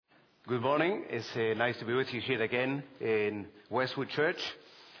Good morning. It's nice to be with you here again in Westwood Church.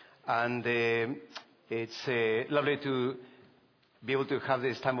 And it's lovely to be able to have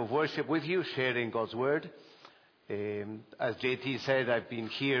this time of worship with you, sharing God's Word. As JT said, I've been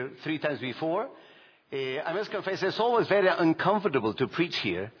here 3 times before. I must confess, it's always very uncomfortable to preach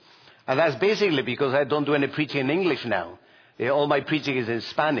here. And that's basically because I don't do any preaching in English now. All my preaching is in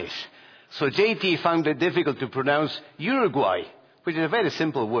Spanish. So JT found it difficult to pronounce Uruguay, which is a very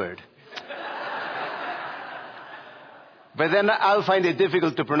simple word. But then I'll find it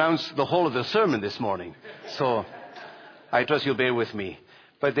difficult to pronounce the whole of the sermon this morning. So I trust you'll bear with me.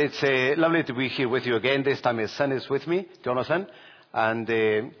 But it's lovely to be here with you again. This time his son is with me, Jonathan.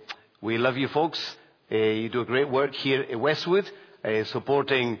 And we love you folks. You do a great work here at Westwood,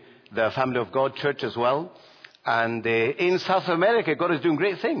 supporting the Family of God Church as well. And in South America, God is doing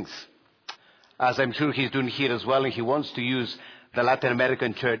great things, as I'm sure he's doing here as well. And he wants to use the Latin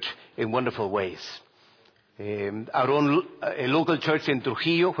American church in wonderful ways. Our own local church in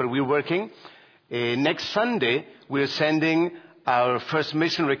Trujillo, where we're working. Next Sunday, we're sending our first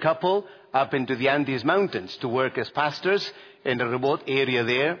missionary couple up into the Andes Mountains to work as pastors in a remote area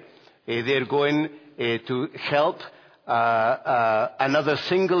there. They're going to help another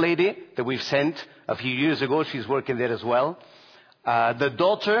single lady that we've sent a few years ago. She's working there as well. The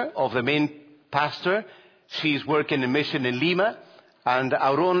daughter of the main pastor, she's working in mission in Lima. And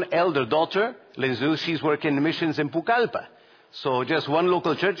our own elder daughter, Linzu, she's working in missions in Pucallpa. So just one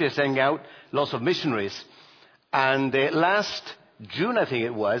local church is sending out lots of missionaries. And last June, I think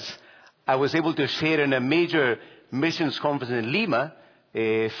it was, I was able to share in a major missions conference in Lima.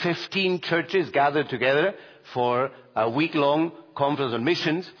 15 churches gathered together for a week-long conference on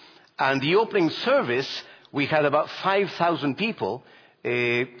missions. And the opening service, we had about 5,000 people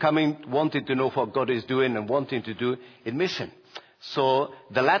coming, wanting to know what God is doing and wanting to do in mission. So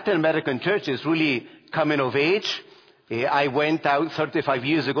the Latin American church is really coming of age. I went out 35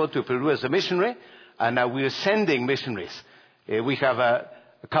 years ago to Peru as a missionary, and now we're sending missionaries. We have a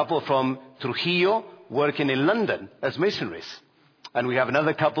couple from Trujillo working in London as missionaries. And we have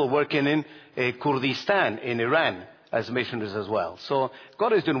another couple working in Kurdistan in Iran as missionaries as well. So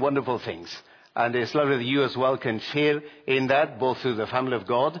God is doing wonderful things. And it's lovely that you as well can share in that, both through the Family of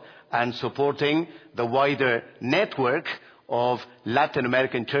God and supporting the wider network of Latin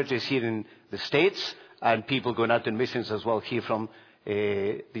American churches here in the States, and people going out in missions as well here from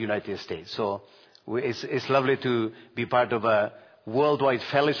the United States. So it's lovely to be part of a worldwide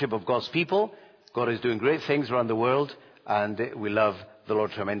fellowship of God's people. God is doing great things around the world, and we love the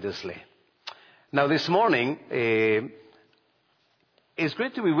Lord tremendously. Now this morning, it's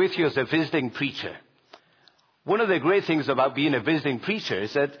great to be with you as a visiting preacher. One of the great things about being a visiting preacher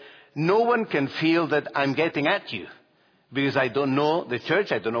is that no one can feel that I'm getting at you, because I don't know the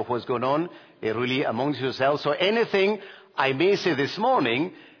church, I don't know what's going on really amongst yourselves. So anything I may say this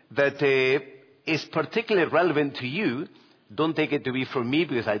morning that is particularly relevant to you, don't take it to be from me,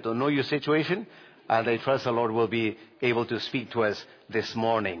 because I don't know your situation, and I trust the Lord will be able to speak to us this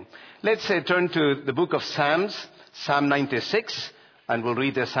morning. Let's turn to the book of Psalms, Psalm 96, and we'll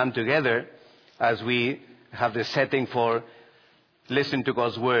read the psalm together as we have the setting for listening to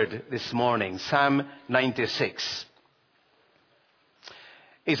God's word this morning. Psalm 96.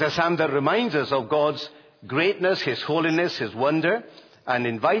 It's a psalm that reminds us of God's greatness, His holiness, His wonder, and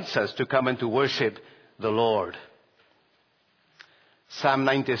invites us to come and to worship the Lord. Psalm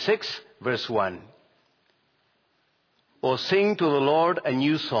 96, verse 1. Oh, sing to the Lord a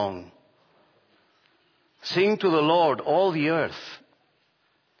new song. Sing to the Lord, all the earth.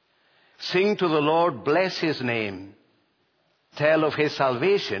 Sing to the Lord, bless His name. Tell of His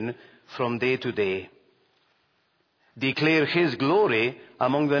salvation from day to day. Declare His glory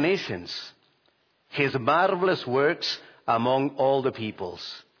among the nations, His marvelous works among all the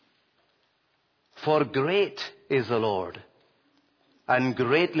peoples. For great is the Lord, and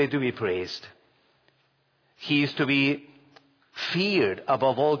greatly to be praised. He is to be feared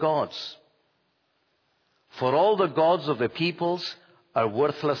above all gods. For all the gods of the peoples are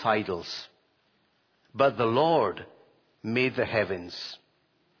worthless idols, but the Lord made the heavens.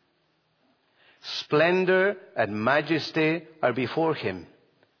 Splendor and majesty are before Him.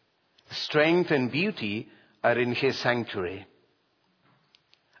 Strength and beauty are in His sanctuary.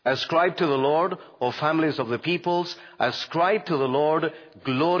 Ascribe to the Lord, O families of the peoples, ascribe to the Lord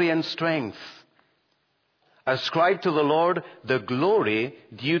glory and strength. Ascribe to the Lord the glory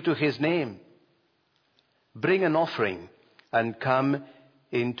due to His name. Bring an offering and come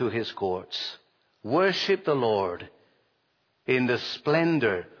into His courts. Worship the Lord in the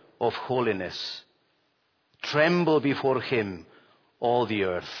splendor of holiness. Tremble before Him, all the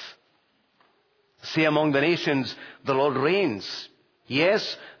earth. Say among the nations, the Lord reigns.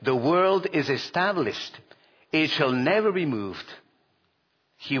 Yes, the world is established. It shall never be moved.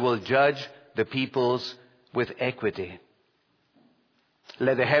 He will judge the peoples with equity.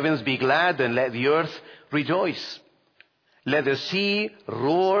 Let the heavens be glad and let the earth rejoice. Let the sea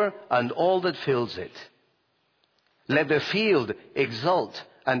roar and all that fills it. Let the field exult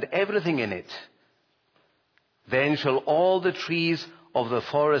and everything in it. Then shall all the trees of the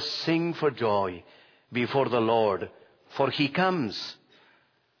forest sing for joy before the Lord, for he comes.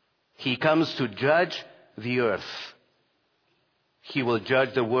 He comes to judge the earth. He will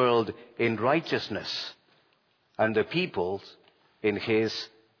judge the world in righteousness and the peoples in his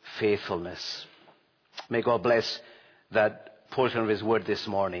faithfulness. May God bless that portion of his word this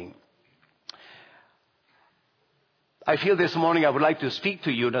morning. I feel this morning I would like to speak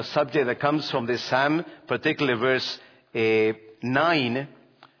to you on a subject that comes from this psalm, particularly verse 9.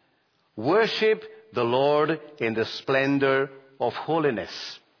 Worship the Lord in the splendor of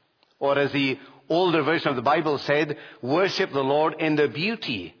holiness. Or as the older version of the Bible said, worship the Lord in the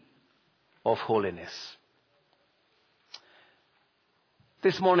beauty of holiness.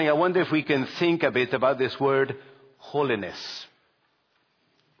 This morning I wonder if we can think a bit about this word holiness.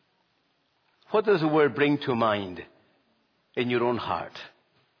 What does the word bring to mind in your own heart?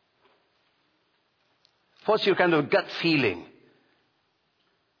 What's your kind of gut feeling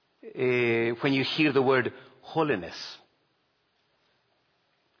when you hear the word holiness?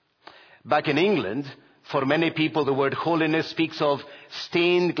 Back in England, for many people, the word holiness speaks of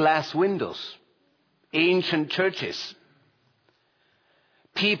stained glass windows, ancient churches,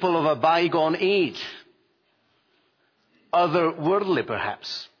 people of a bygone age, otherworldly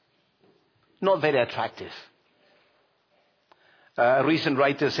perhaps, not very attractive. A recent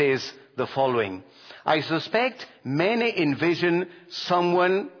writer says the following: I suspect many envision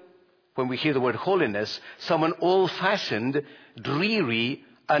someone, when we hear the word holiness, someone old-fashioned, dreary,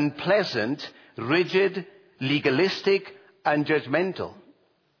 unpleasant, rigid, legalistic, and judgmental.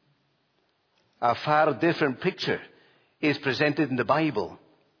 A far different picture is presented in the Bible,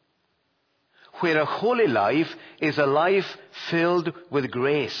 where a holy life is a life filled with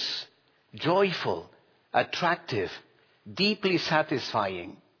grace, joyful, attractive, deeply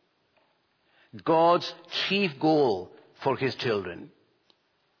satisfying. God's chief goal for his children.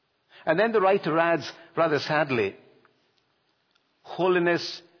 And then the writer adds, rather sadly,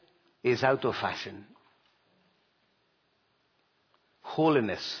 holiness is out of fashion.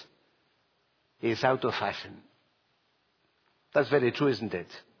 Holiness is out of fashion. That's very true, isn't it?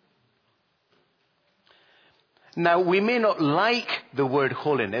 Now, we may not like the word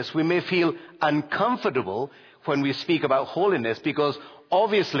holiness. We may feel uncomfortable when we speak about holiness, because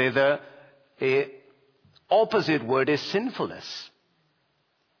obviously the opposite word is sinfulness.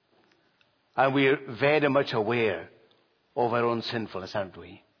 And we're very much aware of our own sinfulness, aren't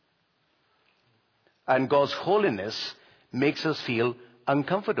we? And God's holiness makes us feel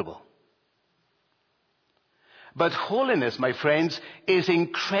uncomfortable. But holiness, my friends, is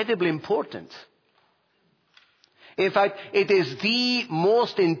incredibly important. In fact, it is the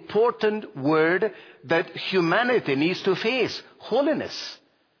most important word that humanity needs to face, holiness.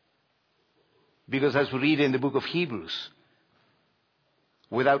 Because as we read in the book of Hebrews,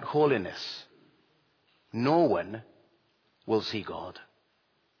 without holiness, no one will see God.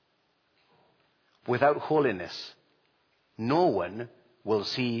 Without holiness, no one will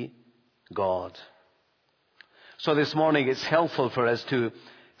see God. So this morning it's helpful for us to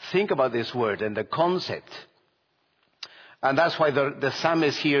think about this word and the concept. And that's why the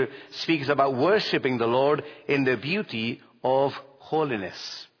psalmist here speaks about worshiping the Lord in the beauty of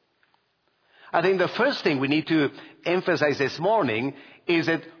holiness. I think the first thing we need to emphasize this morning is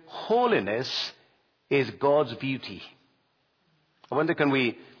that holiness is God's beauty. I wonder, can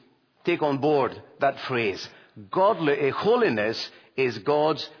we take on board that phrase? Holiness is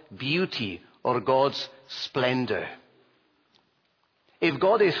God's beauty or God's splendor. If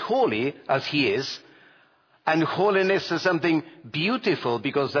God is holy, as he is, and holiness is something beautiful,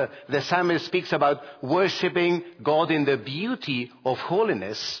 because the psalmist speaks about worshiping God in the beauty of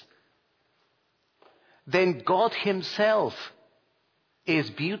holiness, then God himself is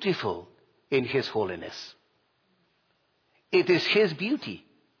beautiful in his holiness. It is his beauty.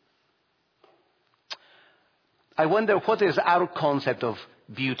 I wonder, what is our concept of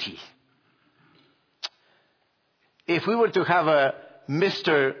beauty? If we were to have a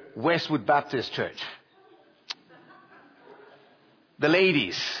Mr. Westwood Baptist Church, the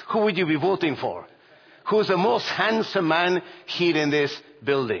ladies, who would you be voting for? Who's the most handsome man here in this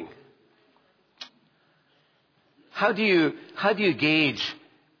building? How do you gauge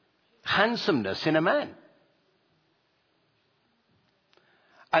handsomeness in a man.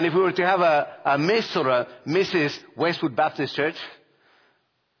 And if we were to have a Miss or a Mrs. Westwood Baptist Church,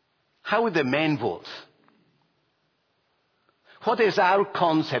 how would the men vote? What is our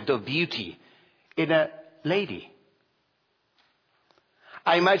concept of beauty in a lady?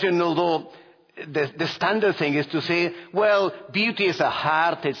 I imagine, although the standard thing is to say, well, beauty is a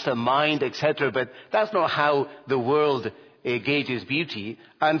heart, it's a mind, etc., but that's not how the world gauges beauty.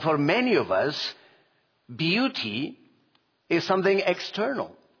 And for many of us, beauty is something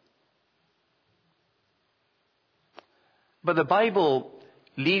external. But the Bible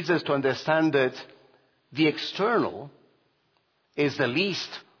leads us to understand that the external is the least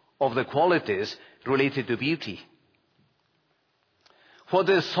of the qualities related to beauty. What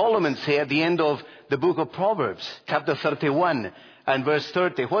does Solomon say at the end of the book of Proverbs, chapter 31 and verse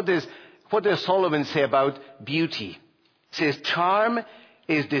 30? What does Solomon say about beauty? He says, charm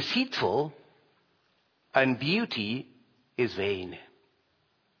is deceitful and beauty is vain.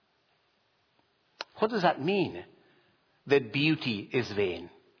 What does that mean, that beauty is vain?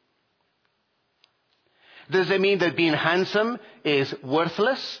 Does it mean that being handsome is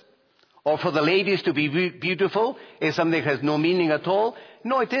worthless? Or for the ladies to be beautiful is something that has no meaning at all?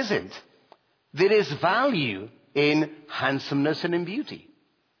 No, it isn't. There is value in handsomeness and in beauty.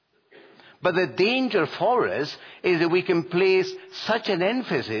 But the danger for us is that we can place such an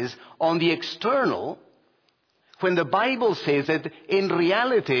emphasis on the external when the Bible says that in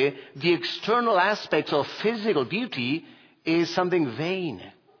reality, the external aspects of physical beauty is something vain.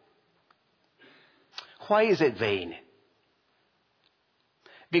 Why is it vain?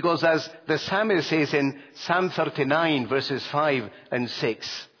 Because as the psalmist says in Psalm 39, verses 5 and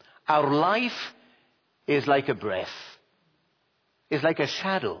 6, our life is like a breath. It's like a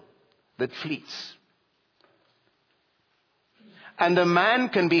shadow that fleets. And a man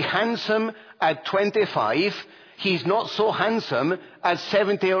can be handsome at 25. He's not so handsome at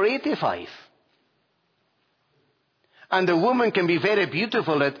 70 or 85. And a woman can be very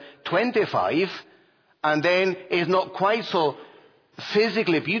beautiful at 25 and then is not quite so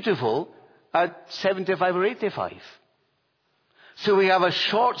physically beautiful at 75 or 85. So we have a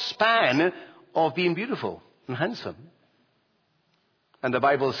short span of being beautiful and handsome. And the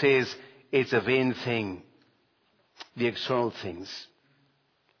Bible says it's a vain thing, the external things.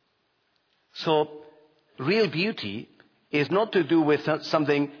 So real beauty is not to do with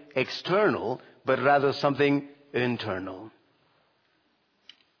something external, but rather something internal.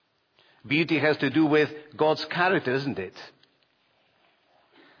 Beauty has to do with God's character, isn't it?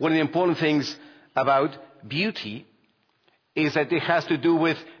 One of the important things about beauty is that it has to do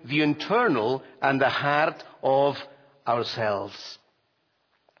with the internal and the heart of ourselves.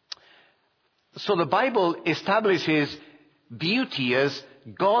 So the Bible establishes beauty as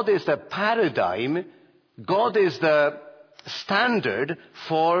God is the paradigm, God is the standard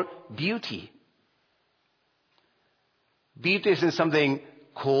for beauty. Beauty isn't something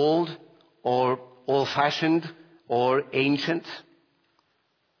cold or old-fashioned or ancient.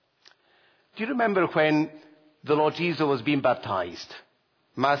 Do you remember when the Lord Jesus was being baptized?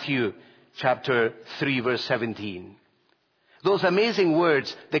 Matthew chapter 3, verse 17. Those amazing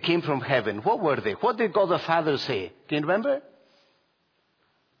words that came from heaven, what were they? What did God the Father say? Can you remember?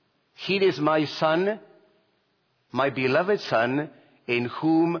 He is my Son, my beloved Son, in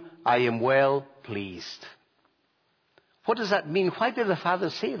whom I am well pleased. What does that mean? Why did the Father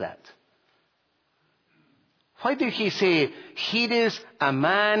say that? Why did he say, he is a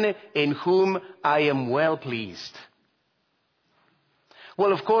man in whom I am well pleased?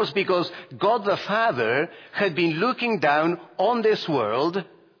 Well, of course, because God the Father had been looking down on this world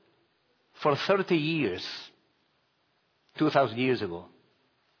for 30 years, 2,000 years ago.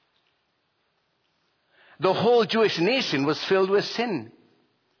 The whole Jewish nation was filled with sin.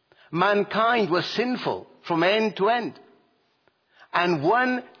 Mankind was sinful from end to end. And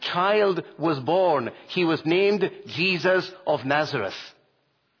one child was born. He was named Jesus of Nazareth.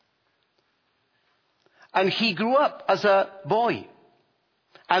 And he grew up as a boy.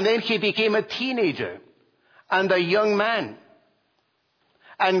 And then he became a teenager and a young man.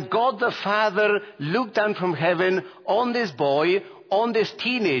 And God the Father looked down from heaven on this boy, on this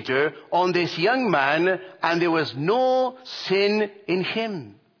teenager, on this young man, and there was no sin in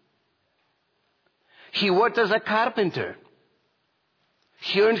him. He worked as a carpenter.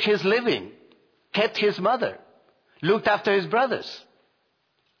 He earned his living, kept his mother, looked after his brothers.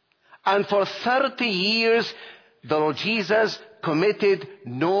 And for 30 years, the Lord Jesus committed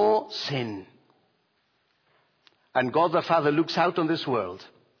no sin. And God the Father looks out on this world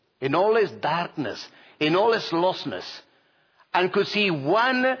in all its darkness, in all its lostness, and could see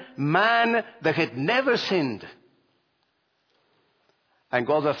one man that had never sinned. And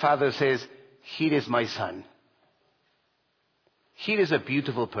God the Father says, here is my son. Here is a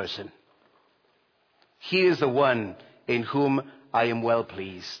beautiful person. Here is the one in whom I am well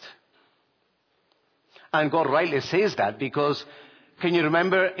pleased. And God rightly says that because, can you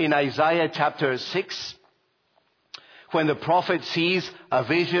remember in Isaiah chapter 6, when the prophet sees a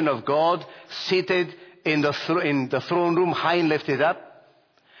vision of God seated in the throne room, high and lifted up,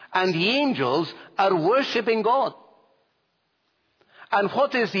 and the angels are worshipping God. And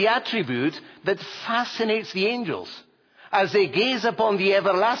what is the attribute that fascinates the angels as they gaze upon the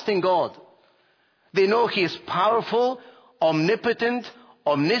everlasting God? They know He is powerful, omnipotent,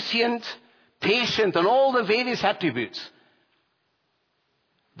 omniscient, patient, and all the various attributes.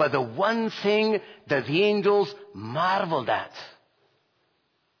 But the one thing that the angels marveled at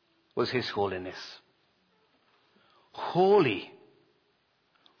was His holiness. Holy,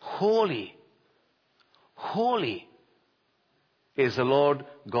 holy, holy is the Lord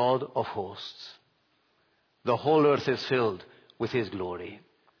God of hosts. The whole earth is filled with His glory.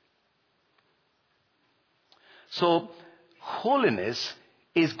 So, holiness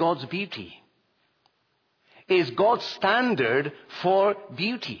is God's beauty. Is God's standard for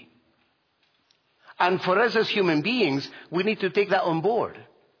beauty. And for us as human beings, we need to take that on board.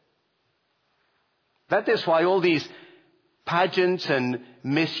 That is why all these pageants and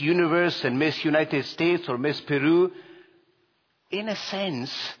Miss Universe and Miss United States or Miss Peru, in a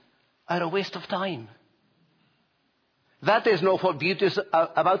sense, are a waste of time. That is not what beauty is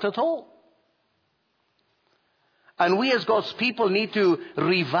about at all. And we as God's people need to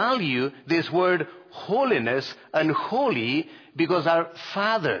revalue this word holiness and holy because our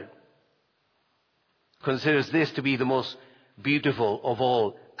Father considers this to be the most beautiful of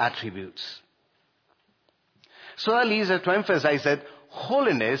all attributes. So that leads us to emphasize that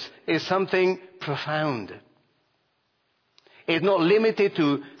holiness is something profound. It's not limited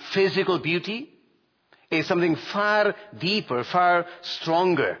to physical beauty. It's something far deeper, far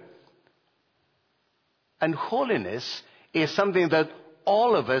stronger. And holiness is something that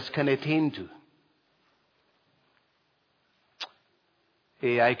all of us can attain to.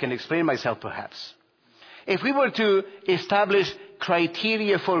 I can explain myself perhaps. If we were to establish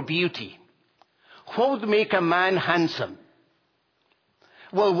criteria for beauty, what would make a man handsome?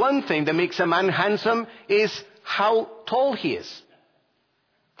 Well, one thing that makes a man handsome is how tall he is.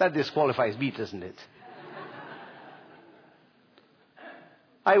 That disqualifies me, doesn't it?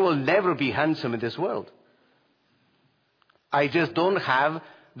 I will never be handsome in this world. I just don't have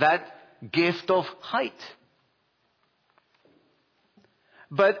that gift of height.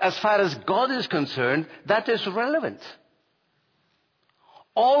 But as far as God is concerned, that is relevant.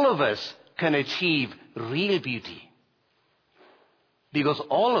 All of us can achieve real beauty. Because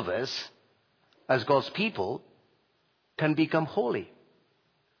all of us, as God's people, can become holy.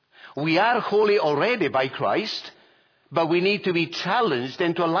 We are holy already by Christ, but we need to be challenged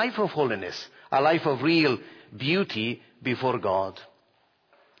into a life of holiness, a life of real beauty before God.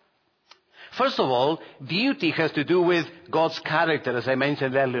 First of all, beauty has to do with God's character, as I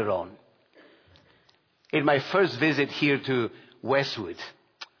mentioned earlier on. In my first visit here to Westwood,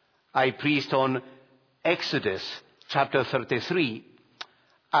 I preached on Exodus chapter 33,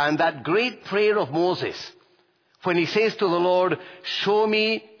 and that great prayer of Moses, when he says to the Lord, "Show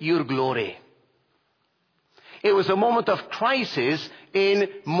me your glory." It was a moment of crisis in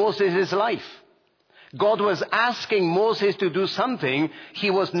Moses' life. God was asking Moses to do something he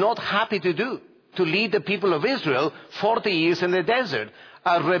was not happy to do, to lead the people of Israel 40 years in the desert,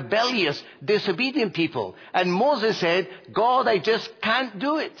 a rebellious, disobedient people. And Moses said, "God, I just can't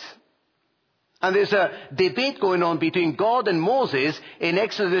do it." And there's a debate going on between God and Moses in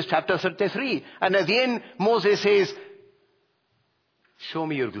Exodus chapter 33. And at the end, Moses says, "Show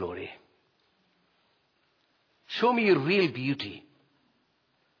me your glory. Show me your real beauty.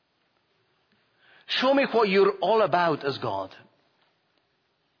 Show me what you're all about as God."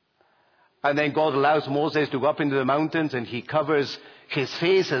 And then God allows Moses to go up into the mountains, and he covers his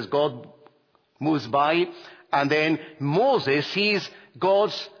face as God moves by. And then Moses sees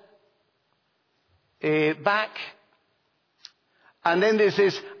God's back. And then there's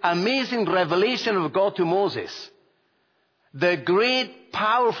this amazing revelation of God to Moses. The great,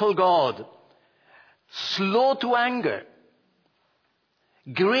 powerful God, slow to anger,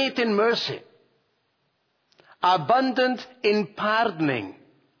 great in mercy, abundant in pardoning,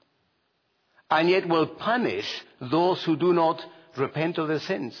 and yet will punish those who do not repent of their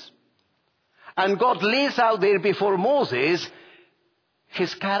sins. And God lays out there before Moses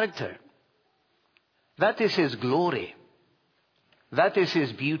his character. That is his glory. That is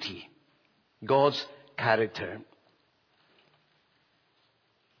his beauty, God's character.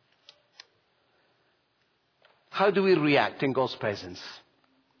 How do we react in God's presence?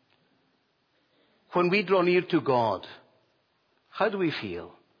 When we draw near to God, how do we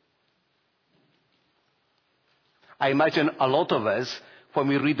feel? I imagine a lot of us, when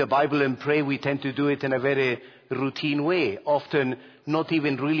we read the Bible and pray, we tend to do it in a very routine way, often not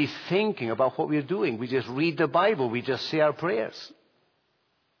even really thinking about what we're doing. We just read the Bible, we just say our prayers.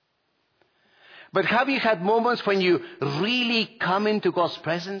 But have you had moments when you really come into God's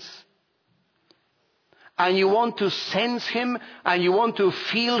presence? And you want to sense him, and you want to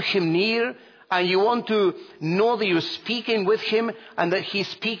feel him near, and you want to know that you're speaking with him and that he's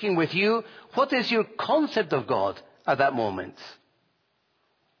speaking with you? What is your concept of God at that moment?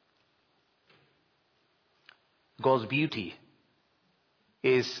 God's beauty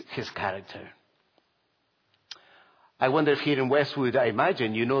is his character. I wonder if here in Westwood, I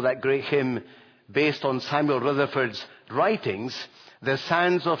imagine you know that great hymn based on Samuel Rutherford's writings, The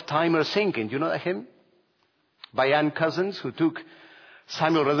Sands of Time Are Sinking. Do you know that hymn? By Ann Cousins, who took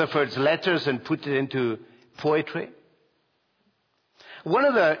Samuel Rutherford's letters and put it into poetry. One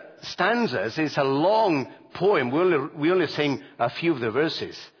of the stanzas is a long poem. We only sing a few of the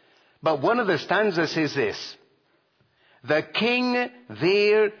verses. But one of the stanzas is this: the king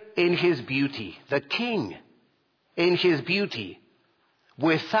there in his beauty, the king in his beauty,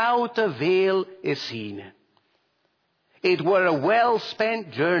 without a veil is seen. It were a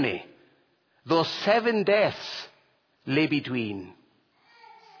well-spent journey, though 7 deaths lay between.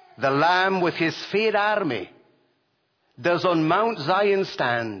 The Lamb with his fair army does on Mount Zion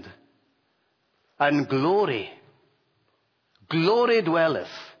stand, and glory dwelleth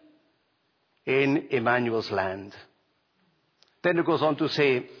in Emmanuel's land. Then it goes on to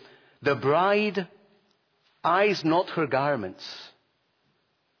say, the bride eyes not her garments,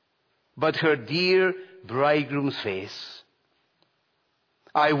 but her dear bridegroom's face.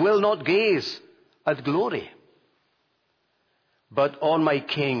 I will not gaze at glory, but on my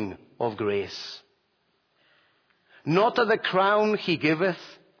King of grace. Not at the crown he giveth,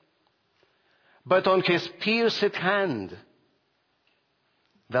 but on his pierced hand,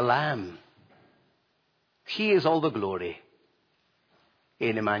 the Lamb. He is all the glory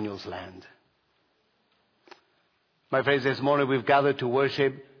in Emmanuel's land. My friends, this morning we've gathered to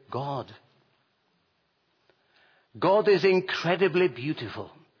worship God. God is incredibly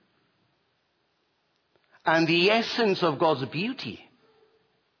beautiful. And the essence of God's beauty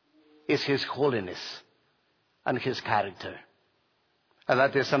is his holiness and his character. And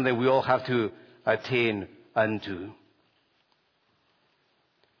that is something we all have to attain unto.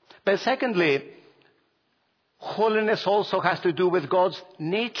 But secondly, holiness also has to do with God's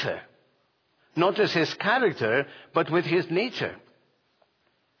nature. Not just his character, but with his nature.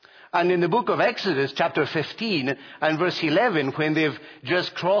 And in the book of Exodus, chapter 15 and verse 11, when they've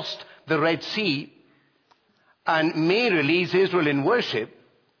just crossed the Red Sea, and Mary leads Israel in worship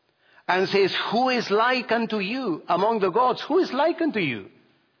and says, who is like unto you among the gods? Who is like unto you?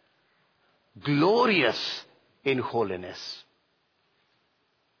 Glorious in holiness.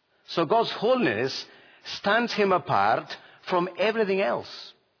 So God's holiness stands him apart from everything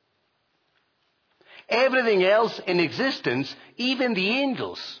else. Everything else in existence, even the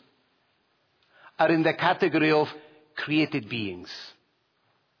angels, are in the category of created beings.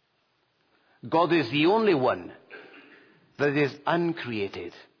 God is the only one that is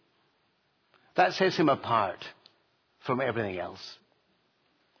uncreated. That sets him apart from everything else.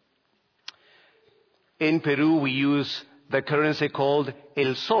 In Peru, we use the currency called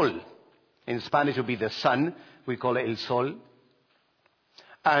el sol. In Spanish, it would be the sun. We call it el sol.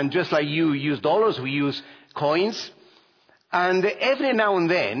 And just like you use dollars, we use coins. And every now and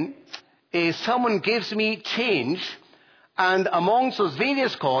then, someone gives me change, and amongst those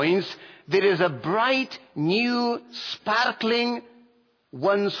various coins, there is a bright, new, sparkling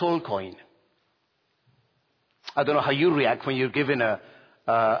one-sol coin. I don't know how you react when you're given a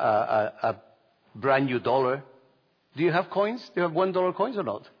brand new dollar. Do you have coins? Do you have $1 coins or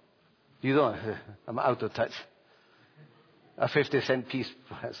not? You don't? I'm out of touch. A 50-cent piece,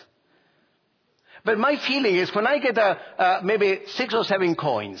 perhaps. But my feeling is when I get maybe 6 or 7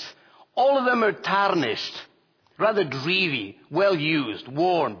 coins, all of them are tarnished, rather dreary, well used,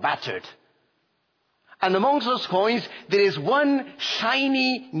 worn, battered. And amongst those coins, there is one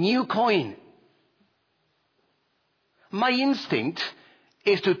shiny new coin. My instinct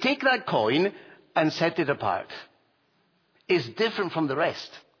is to take that coin and set it apart. It's different from the rest.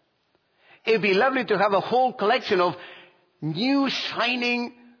 It'd be lovely to have a whole collection of new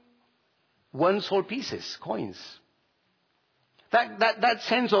shining one-sol pieces, coins. That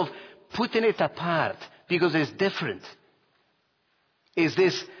sense of putting it apart because it's different is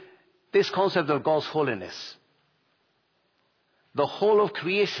this concept of God's holiness. The whole of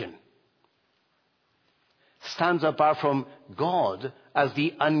creation stands apart from God as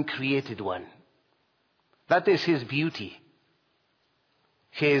the uncreated one. That is his beauty,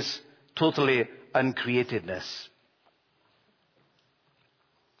 his totally uncreatedness.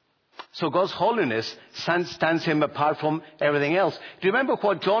 So God's holiness stands him apart from everything else. Do you remember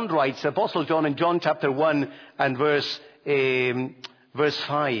what John writes, Apostle John, in John chapter 1 and verse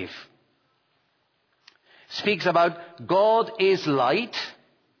 5? Speaks about God is light,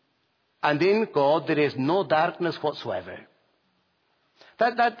 and in God there is no darkness whatsoever.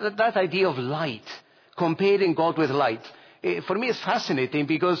 That idea of light, comparing God with light, for me is fascinating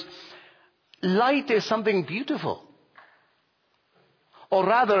because light is something beautiful. Or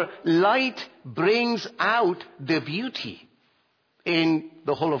rather, light brings out the beauty in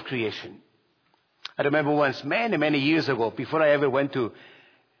the whole of creation. I remember once, many, many years ago, before I ever went to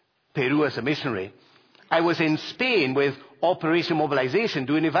Peru as a missionary, I was in Spain with Operation Mobilization,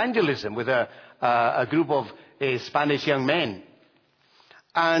 doing evangelism with a group of Spanish young men.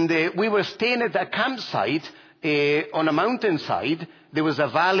 And we were staying at a campsite on a mountainside. There was a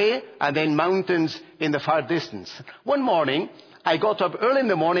valley and then mountains in the far distance. One morning, I got up early in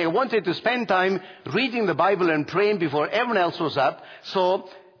the morning. I wanted to spend time reading the Bible and praying before everyone else was up. So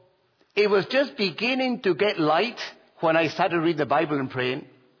it was just beginning to get light when I started reading the Bible and praying.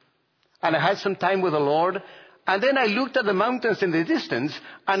 And I had some time with the Lord. And then I looked at the mountains in the distance,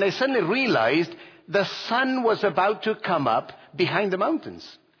 and I suddenly realized the sun was about to come up behind the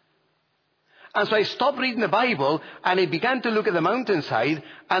mountains. And so I stopped reading the Bible, and I began to look at the mountainside,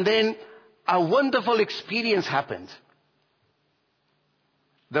 and then a wonderful experience happened.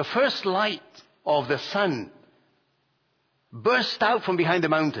 The first light of the sun burst out from behind the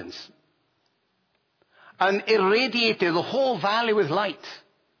mountains and irradiated the whole valley with light.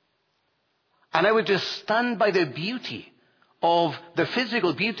 And I was just stunned by the beauty of the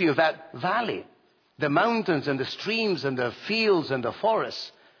physical beauty of that valley. The mountains and the streams and the fields and the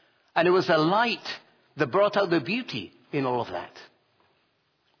forests. And it was a light that brought out the beauty in all of that.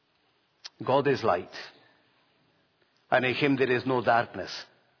 God is light. And in him there is no darkness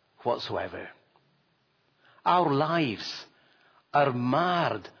whatsoever. Our lives are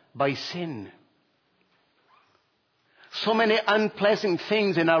marred by sin. So many unpleasant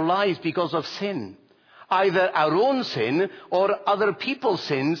things in our lives because of sin. Either our own sin or other people's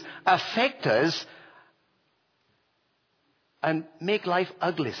sins affect us and make life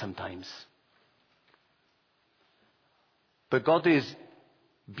ugly sometimes. But God is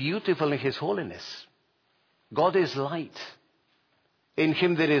beautiful in his holiness. God is light. In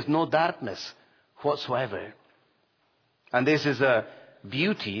him there is no darkness whatsoever. And this is a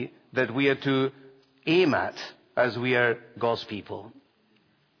beauty that we are to aim at as we are God's people.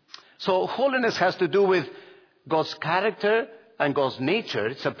 So holiness has to do with God's character and God's nature.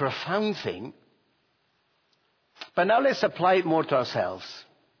 It's a profound thing. But now let's apply it more to ourselves.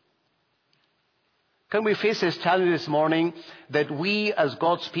 Can we face this challenge this morning that we as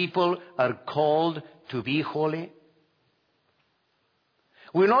God's people are called to be holy?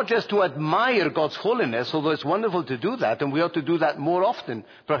 We're not just to admire God's holiness, although it's wonderful to do that, and we ought to do that more often,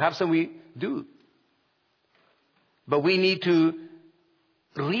 perhaps than we do. But we need to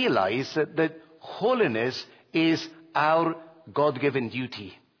realize that holiness is our God-given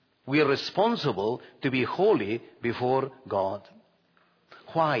duty. We are responsible to be holy before God.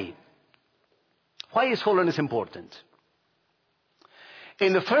 Why? Why is holiness important?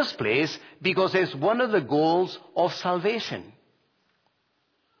 In the first place, because it's one of the goals of salvation.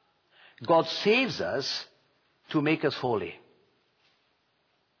 God saves us to make us holy.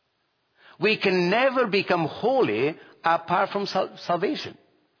 We can never become holy apart from salvation.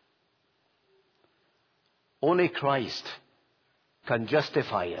 Only Christ can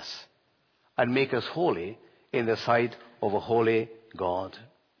justify us and make us holy in the sight of a holy God.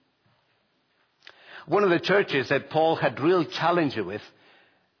 One of the churches that Paul had real challenge with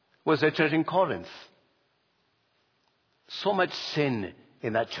was the church in Corinth. So much sin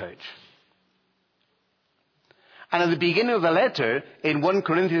in that church. And at the beginning of the letter, in 1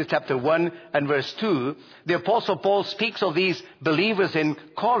 Corinthians chapter 1 and verse 2, the Apostle Paul speaks of these believers in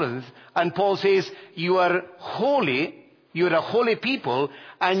Corinth, and Paul says, you are holy, you are a holy people,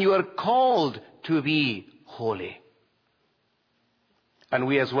 and you are called to be holy. And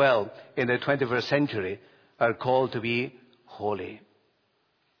we as well, in the 21st century, are called to be holy.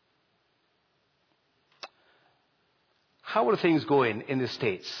 How are things going in the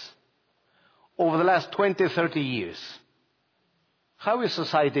States? Over the last 20, 30 years, How is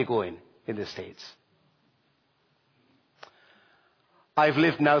society going in the States? I've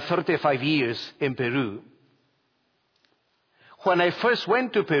lived now 35 years in Peru. When I first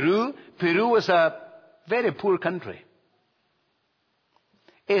went to Peru, Peru was a very poor country.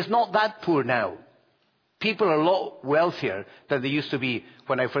 It's not that poor now. People are a lot wealthier than they used to be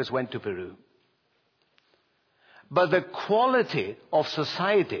when I first went to Peru. But the quality of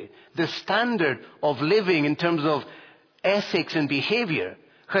society, the standard of living in terms of ethics and behavior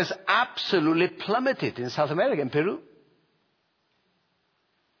has absolutely plummeted in South America, in Peru.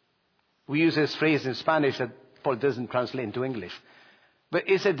 We use this phrase in Spanish that probably doesn't translate into English. But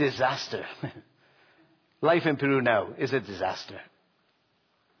it's a disaster. Life in Peru now is a disaster.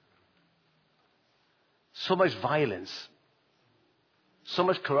 So much violence. So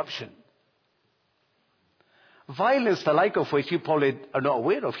much corruption. Violence the like of which you probably are not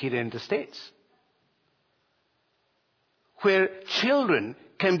aware of here in the States. Where children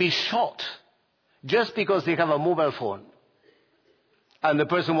can be shot just because they have a mobile phone. And the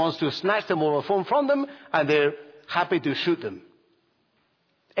person wants to snatch the mobile phone from them, and they're happy to shoot them.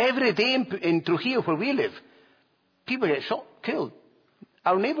 Every day in Trujillo, where we live, people get shot, killed.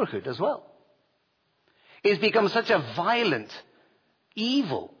 Our neighborhood as well. It's become such a violent,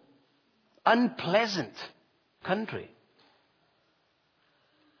 evil, unpleasant country.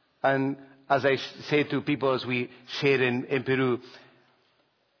 And as I say to people as we share in Peru,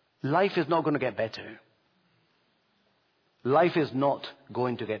 life is not going to get better. Life is not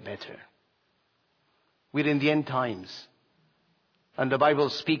going to get better. We're in the end times. And the Bible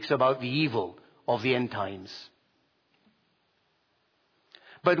speaks about the evil of the end times.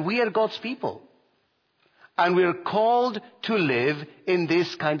 But we are God's people. And we are called to live in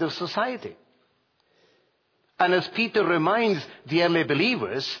this kind of society. And as Peter reminds the early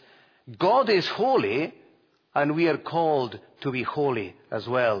believers, God is holy, and we are called to be holy as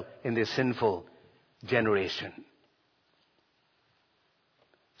well in this sinful generation.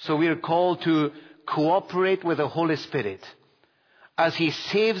 So we are called to cooperate with the Holy Spirit as He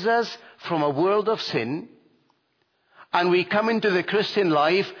saves us from a world of sin, and we come into the Christian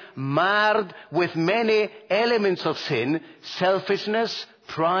life marred with many elements of sin: selfishness,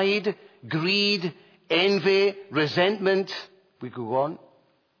 pride, greed, envy, resentment. We could go on.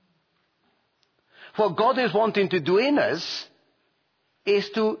 What God is wanting to do in us is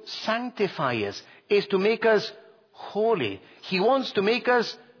to sanctify us, is to make us holy. He wants to make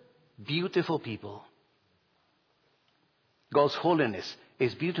us beautiful people. God's holiness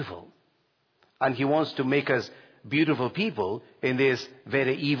is beautiful. And He wants to make us beautiful people in this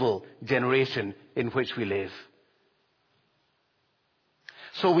very evil generation in which we live.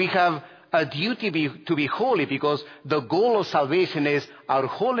 So we have a duty to be holy, because the goal of salvation is our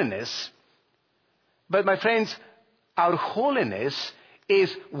holiness. But my friends, our holiness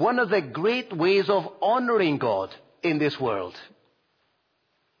is one of the great ways of honoring God in this world.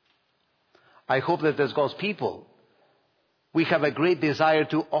 I hope that as God's people, we have a great desire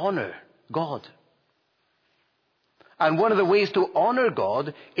to honor God. And one of the ways to honor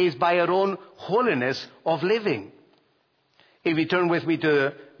God is by our own holiness of living. If you turn with me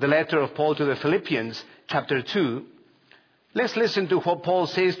to the letter of Paul to the Philippians, chapter 2, let's listen to what Paul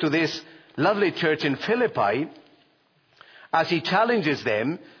says to this lovely church in Philippi as he challenges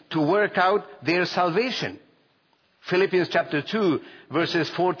them to work out their salvation. Philippians chapter 2, verses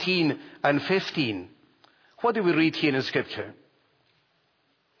 14 and 15. What do we read here in Scripture?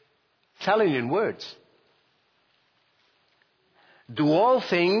 Challenging words. Do all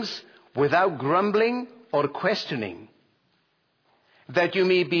things without grumbling or questioning, that you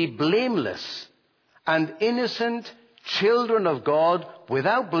may be blameless and innocent children of God,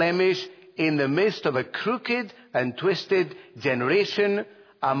 without blemish, in the midst of a crooked and twisted generation,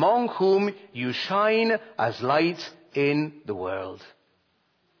 among whom you shine as lights in the world.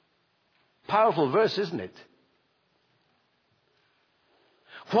 Powerful verse, isn't it?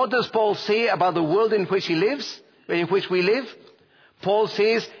 What does Paul say about the world in which he lives, in which we live? Paul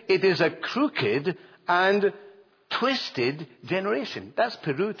says it is a crooked and twisted generation. That's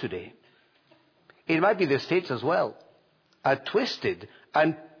Peru today. It might be the States as well. A twisted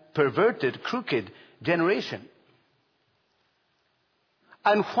and perverted, crooked generation.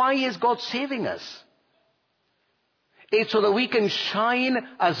 And why is God saving us? It's so that we can shine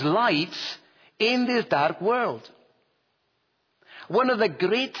as lights in this dark world. One of the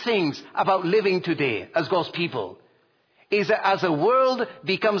great things about living today as God's people is that as the world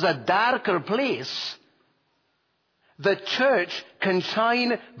becomes a darker place, the church can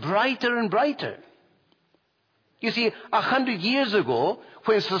shine brighter and brighter. You see, 100 years ago,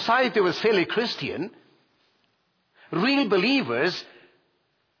 when society was fairly Christian, real believers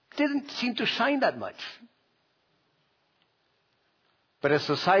didn't seem to shine that much. But as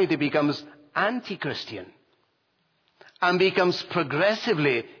society becomes anti-Christian and becomes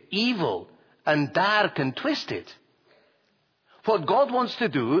progressively evil and dark and twisted, what God wants to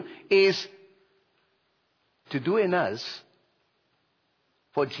do is to do in us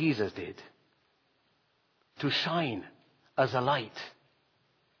what Jesus did. To shine as a light.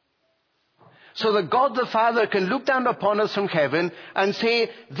 So that God the Father can look down upon us from heaven and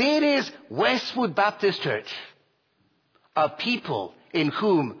say, there is Westwood Baptist Church, a people in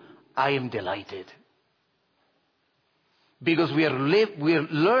whom I am delighted. Because we are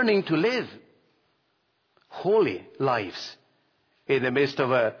learning to live holy lives in the midst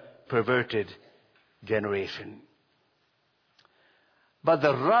of a perverted generation. But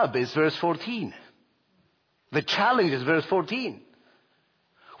the rub is verse 14. The challenge is verse 14.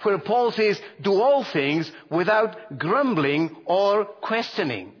 Where Paul says, do all things without grumbling or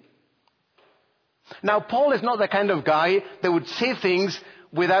questioning. Now, Paul is not the kind of guy that would say things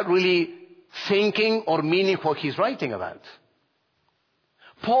without really thinking or meaning what he's writing about.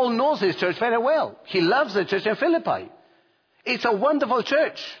 Paul knows his church very well. He loves the church in Philippi. It's a wonderful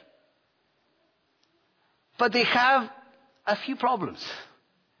church. But they have a few problems.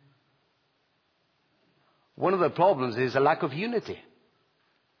 One of the problems is a lack of unity.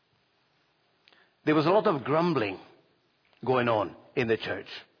 There was a lot of grumbling going on in the church.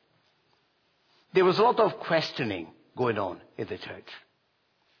 There was a lot of questioning going on in the church.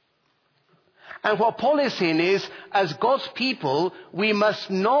 And what Paul is saying is, as God's people, we must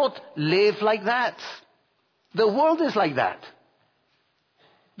not live like that. The world is like that.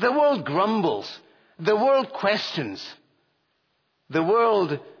 The world grumbles. The world questions. The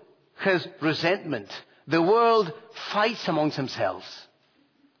world has resentment. The world fights amongst themselves.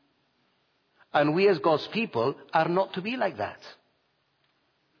 And we as God's people are not to be like that.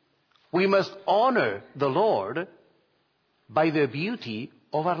 We must honor the Lord by the beauty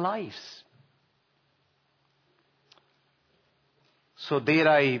of our lives. So dare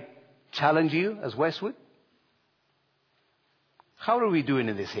I challenge you as Westwood? How are we doing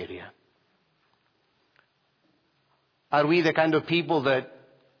in this area? Are we the kind of people that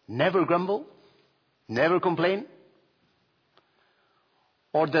never grumble? Never complain?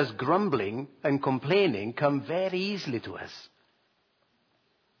 Or does grumbling and complaining come very easily to us?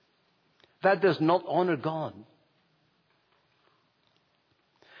 That does not honor God.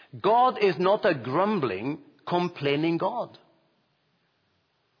 God is not a grumbling, complaining God.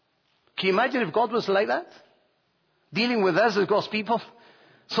 Can you imagine if God was like that? Dealing with us as God's people?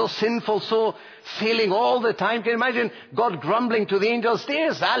 So sinful, so failing all the time. Can you imagine God grumbling to the angels?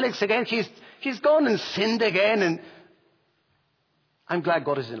 There's Alex again. She's gone and sinned again. And I'm glad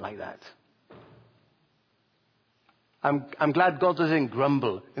God isn't like that. I'm glad God doesn't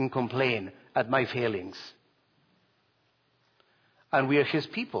grumble and complain at my failings. And we are His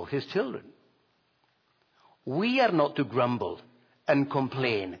people, His children. We are not to grumble and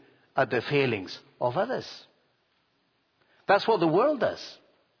complain at the failings of others. That's what the world does.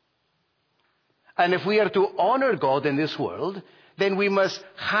 And if we are to honor God in this world, then we must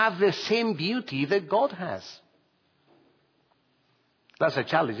have the same beauty that God has. That's a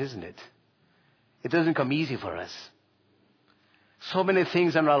challenge, isn't it? It doesn't come easy for us. So many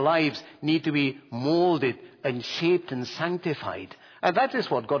things in our lives need to be molded and shaped and sanctified. And that is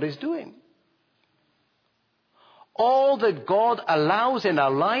what God is doing. All that God allows in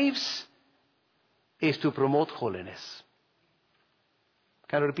our lives is to promote holiness.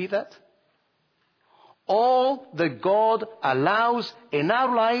 Can I repeat that? All that God allows in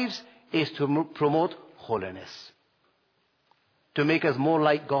our lives is to promote holiness. To make us more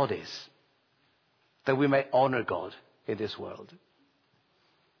like God is. That we may honor God in this world.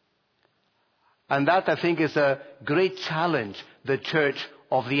 And that, I think, is a great challenge the church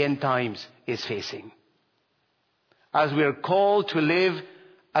of the end times is facing. As we are called to live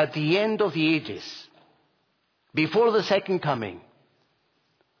at the end of the ages, before the second coming,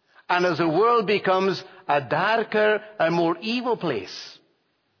 and as the world becomes a darker and more evil place,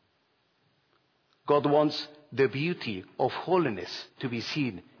 God wants the beauty of holiness to be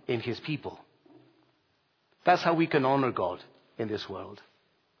seen in His people. That's how we can honor God in this world.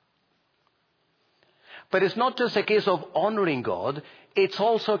 But it's not just a case of honoring God, it's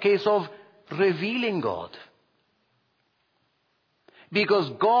also a case of revealing God. Because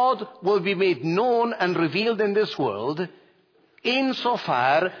God will be made known and revealed in this world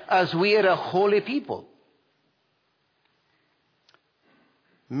insofar as we are a holy people.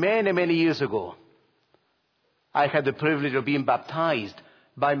 Many, many years ago, I had the privilege of being baptized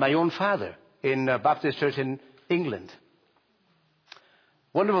by my own father in a Baptist church in England.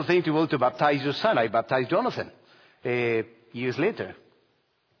 Wonderful thing to be able to baptize your son. I baptized Jonathan years later.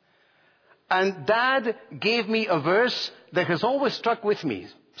 And Dad gave me a verse that has always stuck with me,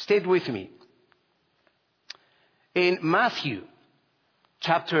 stayed with me. In Matthew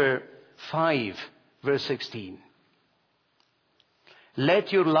chapter 5, verse 16.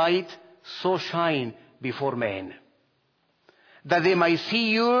 Let your light so shine before men, that they might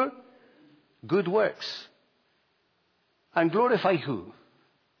see your good works. And glorify who?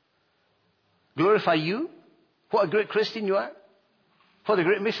 Glorify you? What a great Christian you are? What a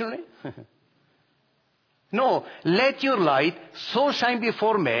great missionary? No, let your light so shine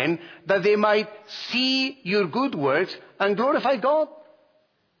before men that they might see your good works and glorify God.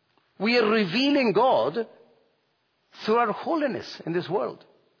 We are revealing God through our holiness in this world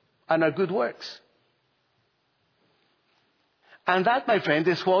and our good works. And that, my friend,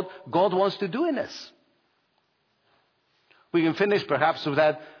 is what God wants to do in us. We can finish perhaps with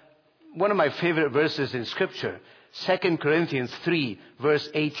that, one of my favorite verses in Scripture, 2 Corinthians 3, verse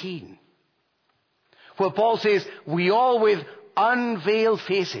 18. Where Paul says, we all with unveiled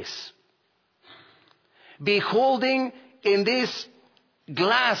faces, beholding in this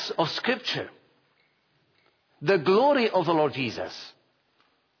glass of Scripture the glory of the Lord Jesus,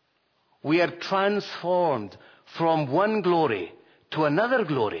 we are transformed from one glory to another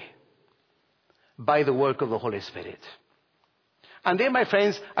glory by the work of the Holy Spirit. And there, my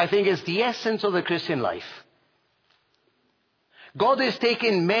friends, I think is the essence of the Christian life. God is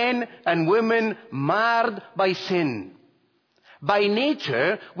taking men and women marred by sin. By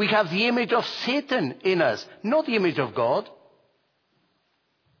nature, we have the image of Satan in us, not the image of God.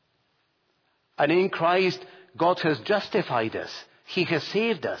 And in Christ, God has justified us. He has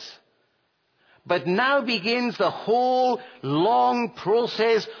saved us. But now begins the whole long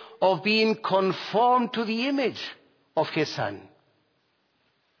process of being conformed to the image of His Son.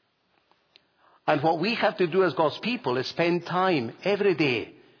 And what we have to do as God's people is spend time every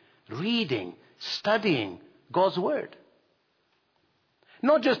day reading, studying God's Word.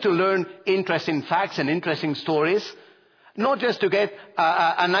 Not just to learn interesting facts and interesting stories. Not just to get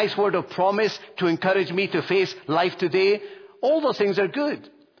a nice word of promise to encourage me to face life today. All those things are good.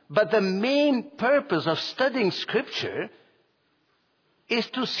 But the main purpose of studying Scripture is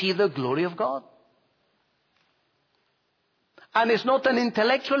to see the glory of God. And it's not an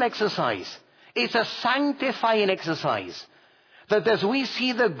intellectual exercise. It's a sanctifying exercise. That as we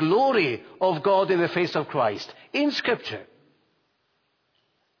see the glory of God in the face of Christ in Scripture,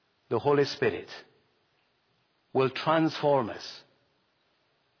 the Holy Spirit will transform us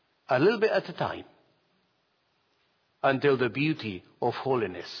a little bit at a time until the beauty of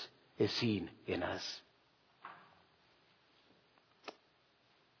holiness is seen in us.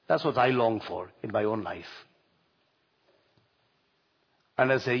 That's what I long for in my own life.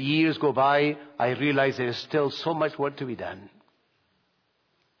 And as the years go by, I realize there is still so much work to be done.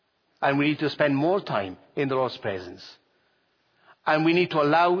 And we need to spend more time in the Lord's presence. And we need to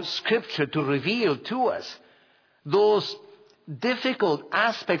allow Scripture to reveal to us those difficult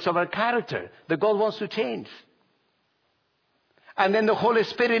aspects of our character that God wants to change. And then the Holy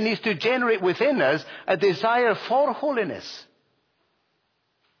Spirit needs to generate within us a desire for holiness.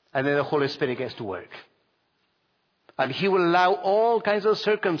 And then the Holy Spirit gets to work. And He will allow all kinds of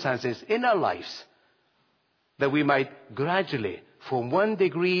circumstances in our lives that we might gradually, from one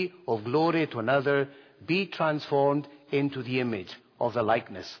degree of glory to another, be transformed into the image of the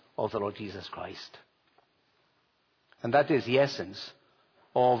likeness of the Lord Jesus Christ. And that is the essence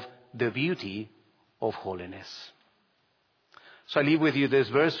of the beauty of holiness. So I leave with you this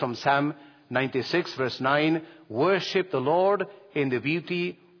verse from Psalm 96, verse 9. Worship the Lord in the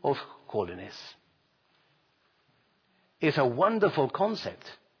beauty of holiness. It's a wonderful concept.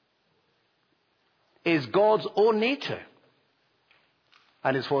 It's God's own nature.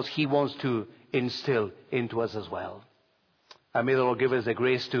 And it's what He wants to instill into us as well. And may the Lord give us the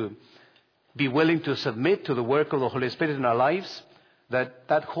grace to be willing to submit to the work of the Holy Spirit in our lives, that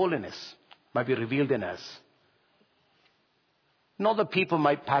that holiness might be revealed in us. Not that people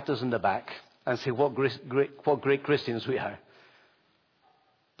might pat us on the back and say what great Christians we are,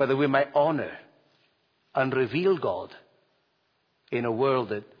 but that we might honor and reveal God in a world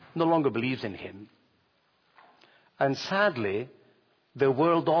that no longer believes in Him. And sadly, the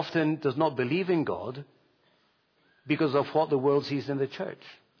world often does not believe in God because of what the world sees in the church.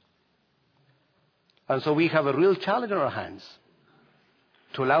 And so we have a real challenge in our hands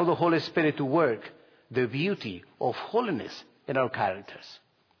to allow the Holy Spirit to work the beauty of holiness in our characters.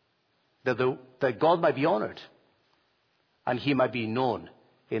 That God might be honored and He might be known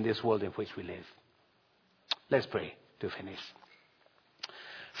in this world in which we live. Let's pray to finish.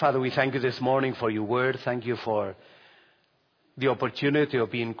 Father, we thank you this morning for your word. Thank you for the opportunity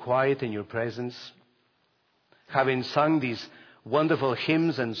of being quiet in your presence. Having sung these wonderful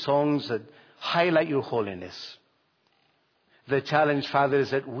hymns and songs that highlight your holiness. The challenge, Father,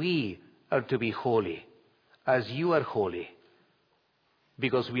 is that we are to be holy as you are holy,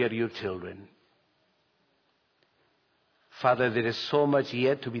 because we are your children. Father, there is so much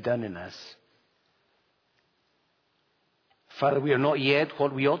yet to be done in us. Father, we are not yet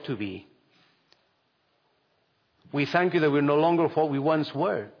what we ought to be. We thank you that we're no longer what we once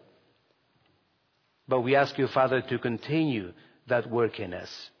were. But we ask you, Father, to continue that work in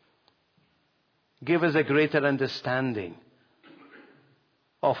us. Give us a greater understanding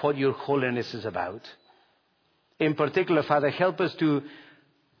of what your holiness is about. In particular, Father, help us to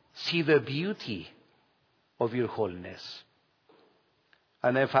see the beauty of your holiness.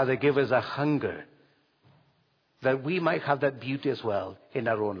 And then, Father, give us a hunger that we might have that beauty as well in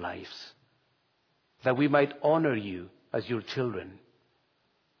our own lives. That we might honor you as your children.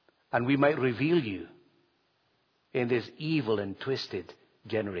 And we might reveal you in this evil and twisted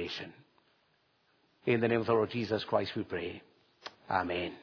generation. In the name of the Lord Jesus Christ we pray. Amen.